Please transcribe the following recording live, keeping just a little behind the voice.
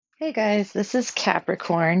Hey guys, this is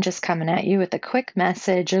Capricorn just coming at you with a quick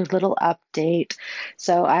message, a little update.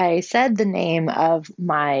 So I said the name of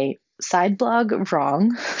my side blog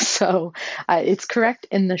wrong. So it's correct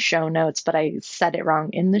in the show notes, but I said it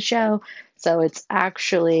wrong in the show. So it's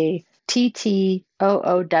actually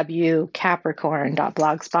TTOOW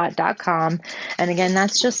Capricorn.blogspot.com. And again,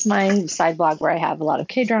 that's just my side blog where I have a lot of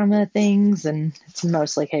K-drama things, and it's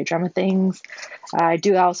mostly K-drama things. I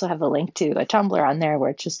do also have a link to a Tumblr on there where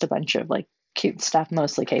it's just a bunch of like cute stuff,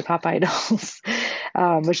 mostly K-pop idols,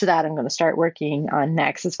 which that I'm going to start working on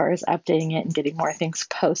next as far as updating it and getting more things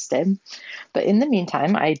posted. But in the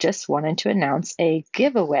meantime, I just wanted to announce a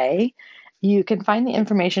giveaway. You can find the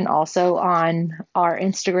information also on our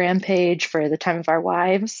Instagram page for the Time of Our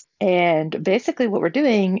Wives. And basically, what we're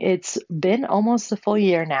doing, it's been almost a full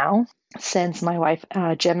year now since my wife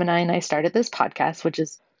Gemini and I started this podcast, which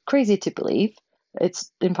is crazy to believe.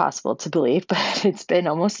 It's impossible to believe, but it's been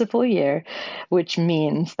almost a full year, which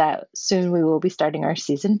means that soon we will be starting our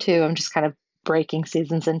season two. I'm just kind of breaking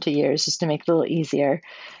seasons into years just to make it a little easier.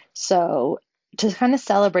 So, to kind of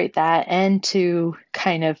celebrate that and to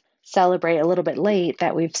kind of celebrate a little bit late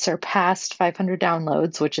that we've surpassed 500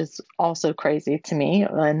 downloads, which is also crazy to me.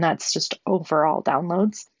 And that's just overall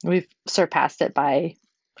downloads. We've surpassed it by,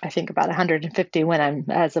 I think, about 150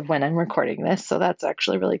 as of when I'm recording this. So that's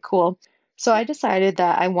actually really cool. So I decided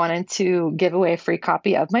that I wanted to give away a free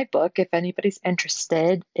copy of my book if anybody's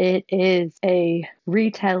interested. It is a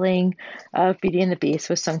retelling of Beauty and the Beast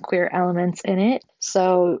with some queer elements in it.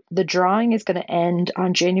 So the drawing is going to end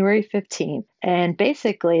on January 15th. And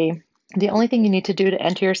basically, the only thing you need to do to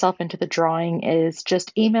enter yourself into the drawing is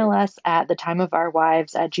just email us at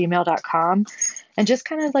thetimeofourwives@gmail.com and just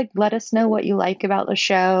kind of like let us know what you like about the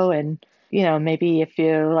show, and maybe if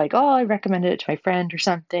you're like, oh, I recommended it to my friend or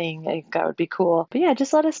something, I think that would be cool. But yeah,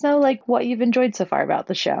 just let us know like what you've enjoyed so far about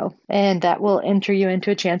the show. And that will enter you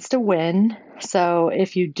into a chance to win. So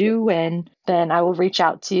if you do win, then I will reach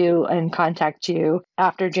out to you and contact you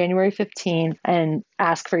after January 15th and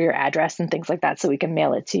ask for your address and things like that so we can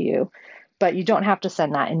mail it to you. But you don't have to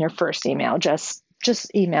send that in your first email. Just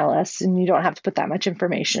email us, and you don't have to put that much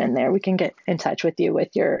information in there. We can get in touch with you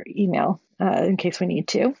with your email in case we need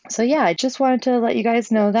to. So yeah, I just wanted to let you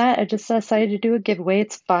guys know that. I just decided to do a giveaway.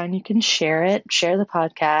 It's fun. You can share it, share the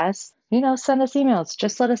podcast. Send us emails.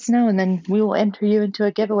 Just let us know, and then we will enter you into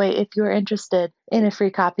a giveaway if you are interested in a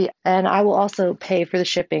free copy. And I will also pay for the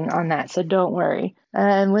shipping on that, so don't worry.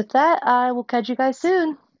 And with that, I will catch you guys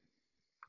soon.